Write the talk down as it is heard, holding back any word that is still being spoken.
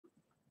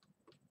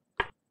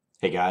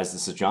Hey guys,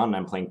 this is John, and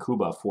I'm playing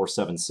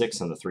kuba476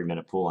 in the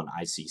 3-minute pool on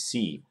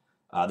ICC.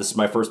 This is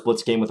my first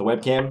Blitz game with a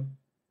webcam.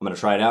 I'm going to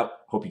try it out.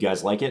 Hope you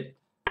guys like it.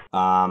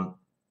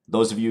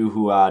 Those of you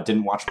who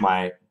didn't watch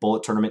my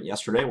bullet tournament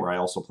yesterday, where I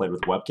also played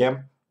with a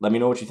webcam, let me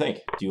know what you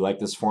think. Do you like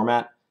this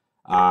format?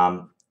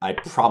 I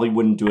probably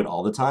wouldn't do it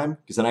all the time,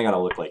 because then I got to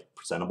look like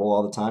presentable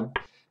all the time.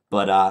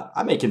 But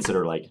I may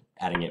consider like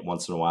adding it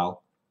once in a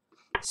while.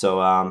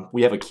 So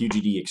we have a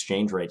QGD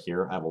exchange right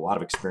here. I have a lot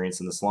of experience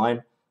in this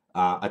line.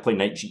 I play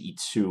knight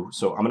ge2,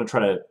 so I'm going to try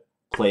to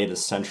play the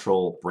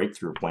central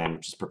breakthrough plan,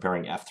 which is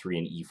preparing f3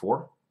 and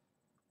e4,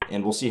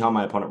 and we'll see how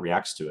my opponent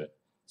reacts to it.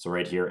 So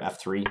right here,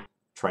 f3,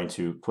 trying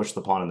to push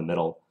the pawn in the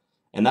middle,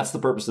 and that's the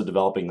purpose of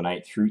developing the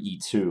knight through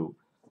e2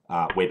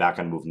 way back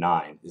on move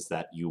 9, is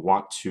that you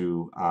want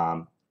to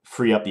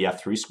free up the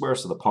f3 square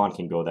so the pawn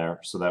can go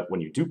there, so that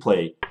when you do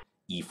play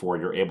e4,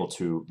 you're able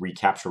to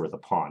recapture with a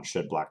pawn,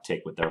 should black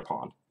take with their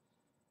pawn.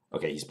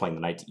 Okay, he's playing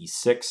the knight to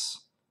e6.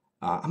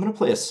 I'm going to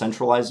play a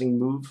centralizing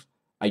move.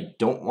 I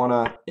don't want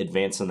to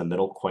advance in the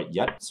middle quite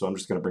yet, so I'm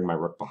just going to bring my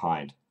rook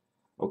behind.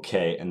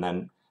 Okay, and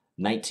then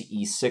knight to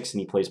e6, and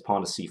he plays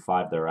pawn to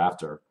c5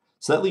 thereafter.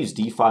 So that leaves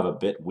d5 a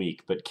bit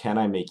weak, but can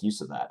I make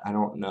use of that? I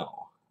don't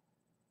know.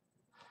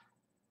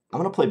 I'm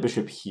going to play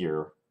bishop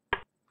here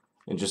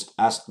and just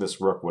ask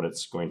this rook what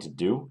it's going to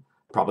do.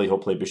 Probably he'll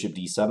play bishop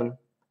d7.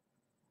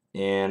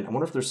 And I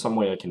wonder if there's some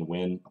way I can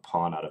win a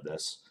pawn out of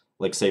this.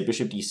 Like, say,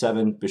 bishop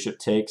d7, bishop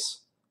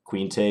takes,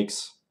 queen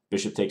takes,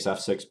 bishop takes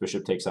f6,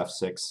 bishop takes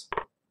f6,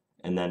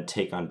 and then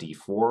take on d4,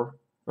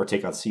 or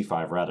take on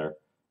c5, rather.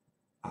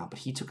 But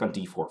he took on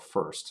d4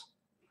 first.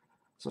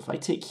 So if I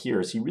take here,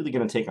 is he really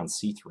going to take on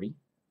c3?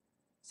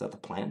 Is that the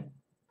plan?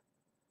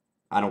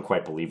 I don't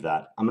quite believe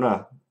that. I'm going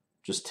to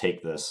just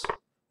take this.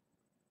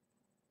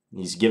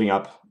 He's giving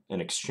up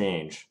an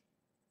exchange.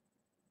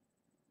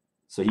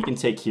 So he can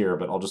take here,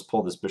 but I'll just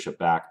pull this bishop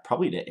back,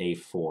 probably to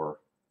a4,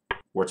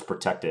 where it's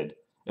protected.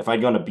 If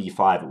I'd gone to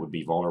b5, it would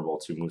be vulnerable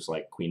to moves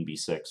like queen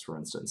b6, for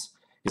instance.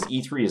 Because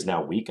e3 is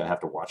now weak. I have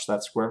to watch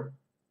that square.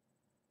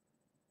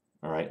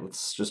 All right,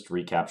 let's just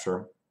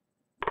recapture.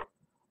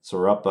 So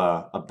we're up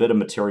a bit of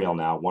material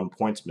now, 1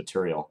 point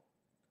material.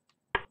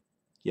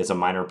 He has a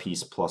minor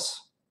piece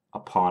plus a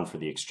pawn for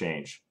the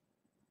exchange.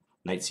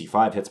 Knight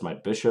c5 hits my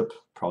bishop,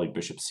 probably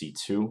bishop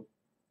c2.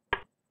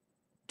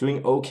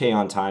 Doing okay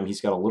on time.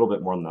 He's got a little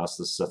bit more than us.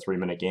 This is a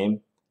 3-minute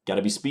game. Got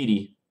to be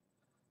speedy.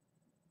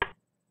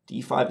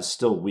 d5 is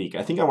still weak.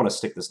 I think I want to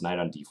stick this knight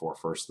on d4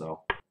 first,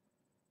 though,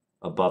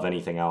 above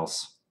anything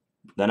else.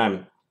 Then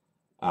I'm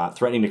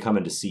threatening to come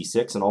into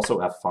c6, and also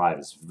f5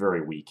 is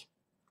very weak.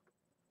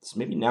 So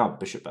maybe now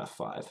bishop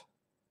f5.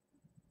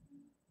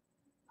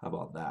 How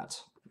about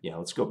that? Yeah,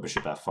 let's go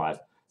bishop f5.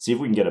 See if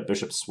we can get a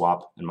bishop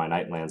swap, and my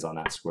knight lands on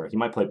that square. He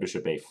might play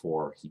bishop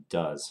a4. He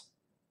does.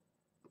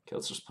 Okay,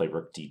 let's just play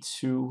rook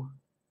d2.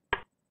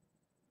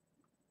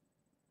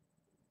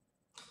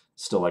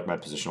 Still like my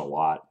position a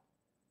lot.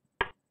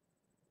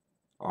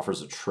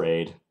 Offers a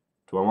trade.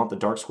 Do I want the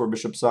dark square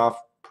bishops off?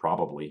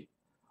 Probably.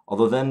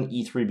 Although then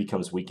e3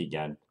 becomes weak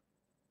again.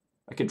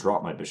 I could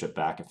drop my bishop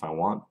back if I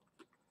want.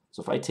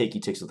 So if I take, he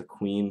takes with the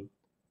queen.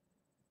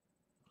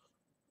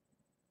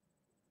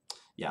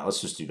 Yeah,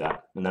 let's just do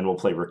that. And then we'll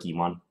play rook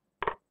e1.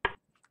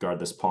 Guard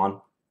this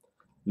pawn.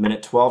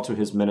 Minute 12 to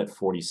his minute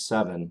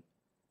 47.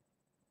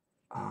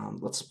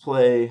 Let's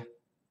play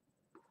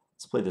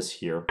this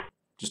here,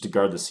 just to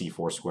guard the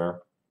c4 square.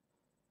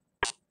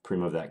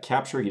 Pre-move that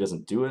capture. He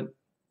doesn't do it.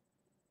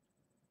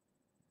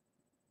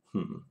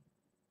 I'm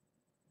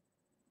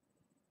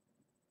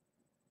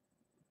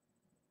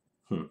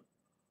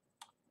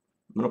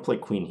going to play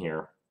queen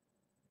here.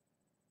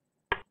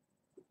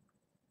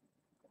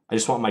 I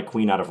just want my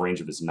queen out of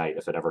range of his knight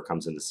if it ever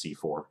comes into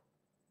c4.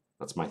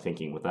 That's my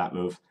thinking with that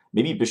move.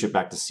 Maybe bishop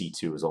back to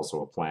c2 is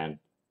also a plan.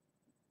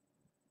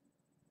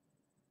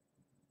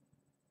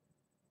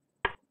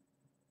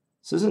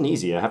 This isn't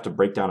easy. I have to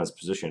break down his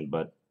position,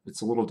 but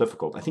it's a little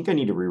difficult. I think I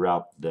need to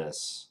reroute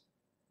this.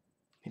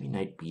 Maybe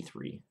knight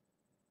b3.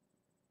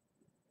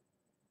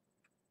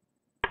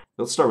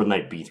 Let's start with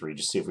knight b3,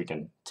 just see if we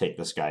can take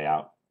this guy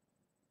out.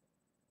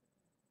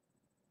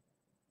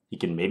 He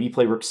can maybe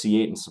play rook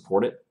c8 and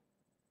support it.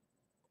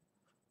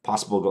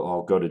 Possible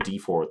I'll go to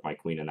d4 with my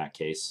queen in that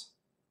case.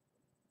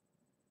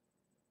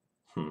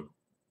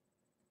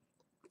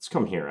 Let's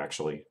come here,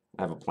 actually.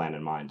 I have a plan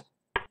in mind.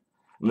 I'm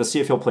going to see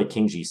if he'll play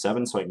king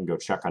g7 so I can go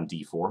check on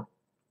d4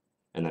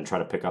 and then try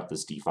to pick up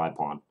this d5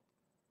 pawn.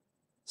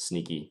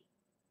 Sneaky.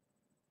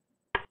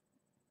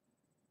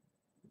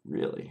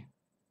 Really?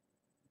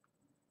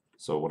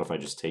 So what if I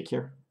just take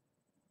here?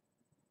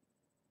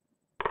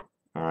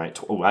 All right.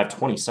 Oh, I have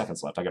 20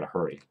 seconds left. I got to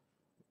hurry.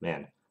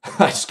 Man,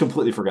 I just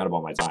completely forgot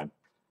about my time.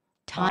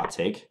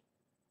 Take.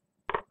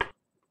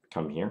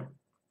 Come here.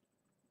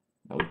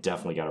 Now we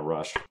definitely got to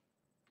rush.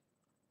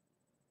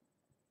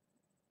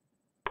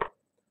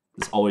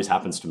 This always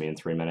happens to me in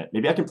 3 minutes.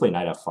 Maybe I can play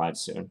knight f5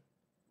 soon.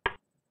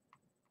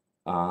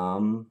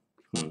 I'm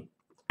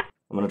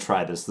going to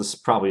try this. This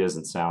probably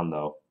isn't sound,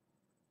 though.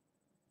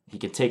 He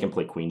can take and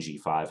play queen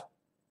g5.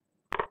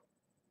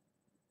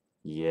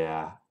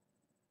 Yeah,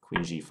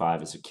 queen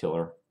g5 is a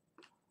killer.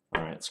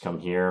 All right, let's come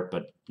here,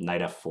 but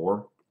knight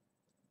f4.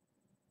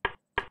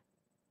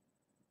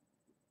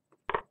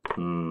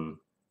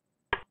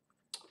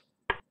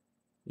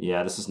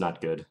 Yeah, this is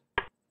not good.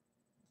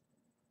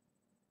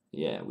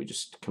 Yeah, we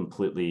just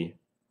completely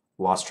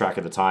lost track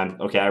of the time.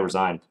 Okay, I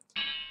resign.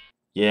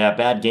 Yeah,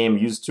 bad game.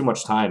 Used too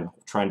much time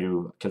trying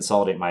to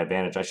consolidate my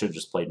advantage. I should have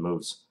just played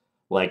moves.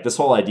 Like, this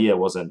whole idea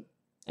wasn't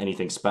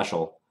anything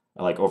special.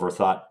 I, like,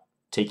 overthought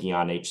taking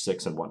on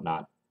h6 and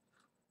whatnot.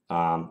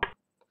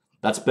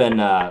 That's been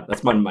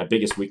my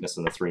biggest weakness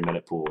in the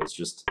 3-minute pool is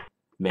just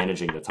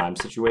managing the time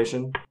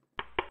situation.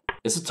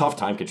 It's a tough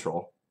time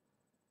control.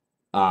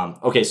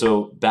 Okay,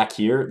 so back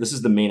here, this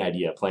is the main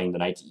idea, playing the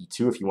knight to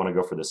e2 if you want to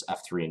go for this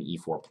f3 and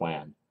e4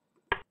 plan.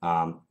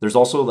 There's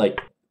also, like,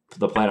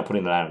 the plan of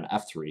putting the knight on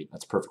f3.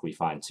 That's perfectly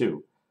fine,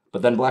 too.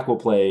 But then black will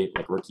play,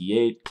 like, rook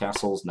e8,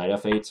 castles, knight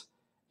f8,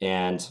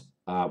 and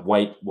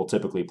white will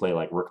typically play,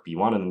 like, rook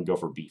b1 and then go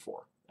for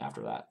b4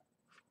 after that.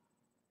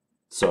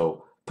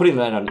 So putting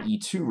the knight on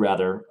e2,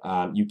 rather,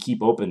 you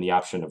keep open the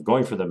option of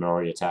going for the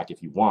Mori attack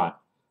if you want,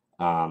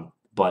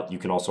 but you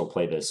can also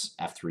play this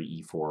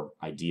f3, e4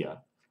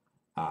 idea.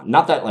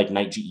 Not that like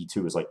knight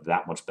ge2 is like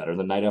that much better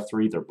than knight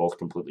f3. They're both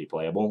completely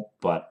playable,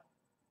 but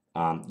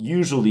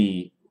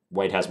usually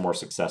white has more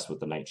success with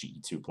the knight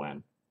ge2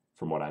 plan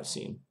from what I've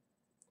seen.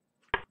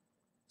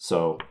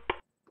 So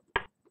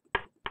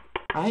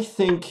I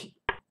think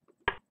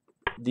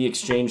the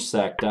exchange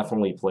sack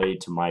definitely played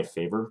to my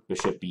favor.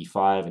 Bishop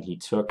b5, and he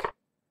took,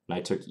 and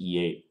I took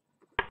e8.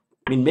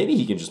 I mean, maybe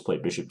he can just play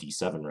bishop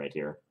d7 right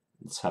here.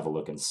 Let's have a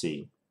look and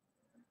see.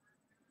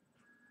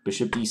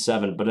 Bishop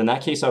d7, but in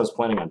that case I was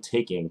planning on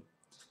taking,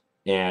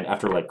 and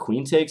after like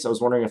queen takes, I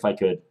was wondering if I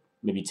could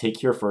maybe take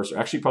here first, or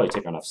actually probably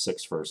take on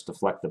f6 first,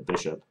 deflect the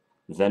bishop,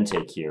 then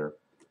take here,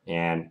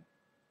 and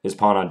his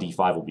pawn on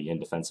d5 will be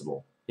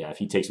indefensible. Yeah, if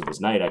he takes with his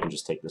knight, I can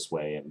just take this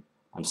way, and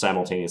I'm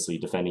simultaneously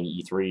defending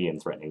e3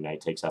 and threatening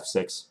knight takes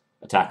f6,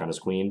 attack on his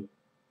queen.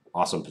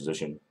 Awesome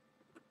position.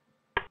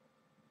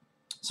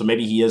 So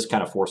maybe he is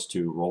kind of forced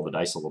to roll the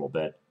dice a little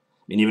bit.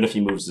 I mean, even if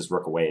he moves his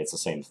rook away, it's the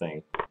same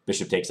thing.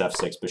 Bishop takes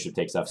f6, bishop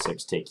takes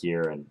f6, take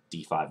here, and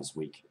d5 is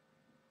weak.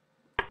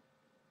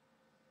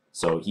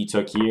 So he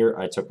took here,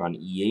 I took on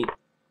e8.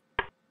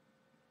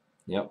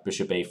 Yep,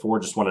 bishop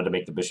a4, just wanted to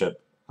make the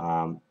bishop,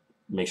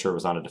 make sure it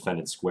was on a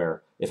defended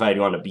square. If I had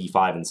gone to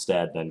b5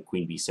 instead, then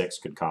queen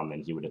b6 could come,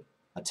 and he would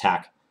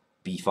attack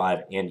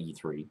b5 and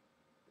e3.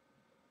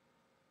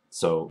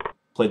 So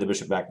played the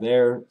bishop back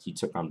there, he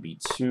took on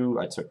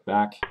b2, I took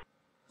back.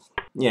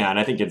 Yeah, and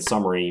I think in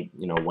summary,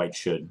 you know, white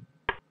should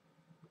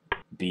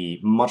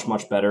be much,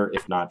 much better,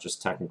 if not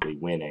just technically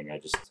winning.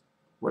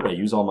 Where did I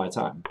use all my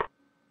time?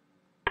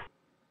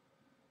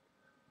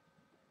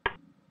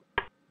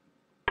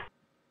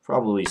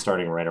 Probably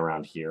starting right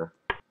around here.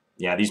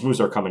 Yeah, these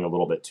moves are coming a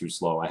little bit too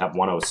slow. I have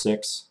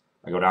 106.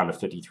 I go down to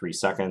 53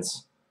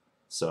 seconds.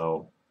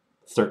 So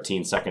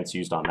 13 seconds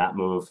used on that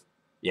move.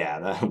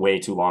 Yeah, way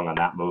too long on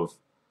that move.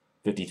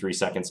 53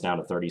 seconds down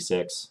to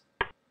 36.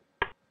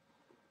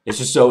 It's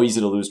just so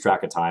easy to lose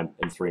track of time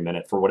in 3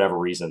 minutes for whatever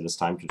reason, this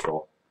time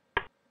control.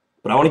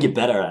 But I want to get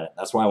better at it.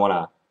 That's why I want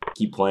to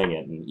keep playing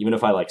it. And even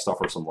if I like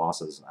suffer some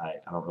losses, I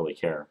don't really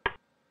care.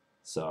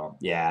 So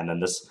yeah, and then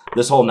this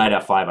whole knight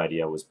f5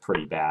 idea was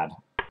pretty bad.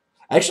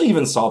 I actually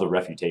even saw the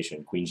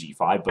refutation, queen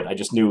g5, but I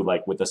just knew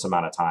like with this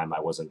amount of time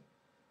I wasn't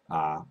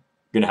going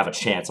to have a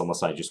chance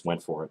unless I just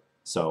went for it.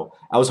 So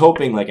I was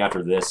hoping like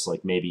after this,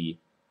 like maybe...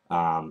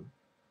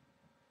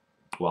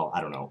 well,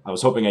 I don't know. I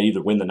was hoping I'd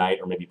either win the knight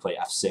or maybe play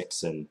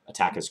f6 and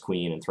attack his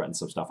queen and threaten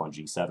some stuff on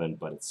g7,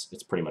 but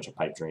it's pretty much a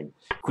pipe dream.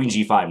 Queen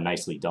g5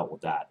 nicely dealt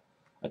with that,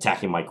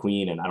 attacking my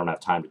queen, and I don't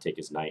have time to take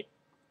his knight.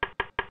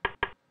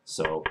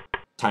 So,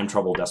 time,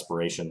 trouble,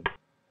 desperation.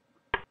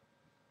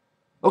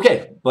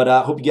 Okay,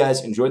 but hope you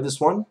guys enjoyed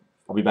this one.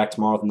 I'll be back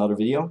tomorrow with another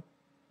video.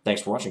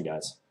 Thanks for watching,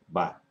 guys.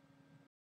 Bye.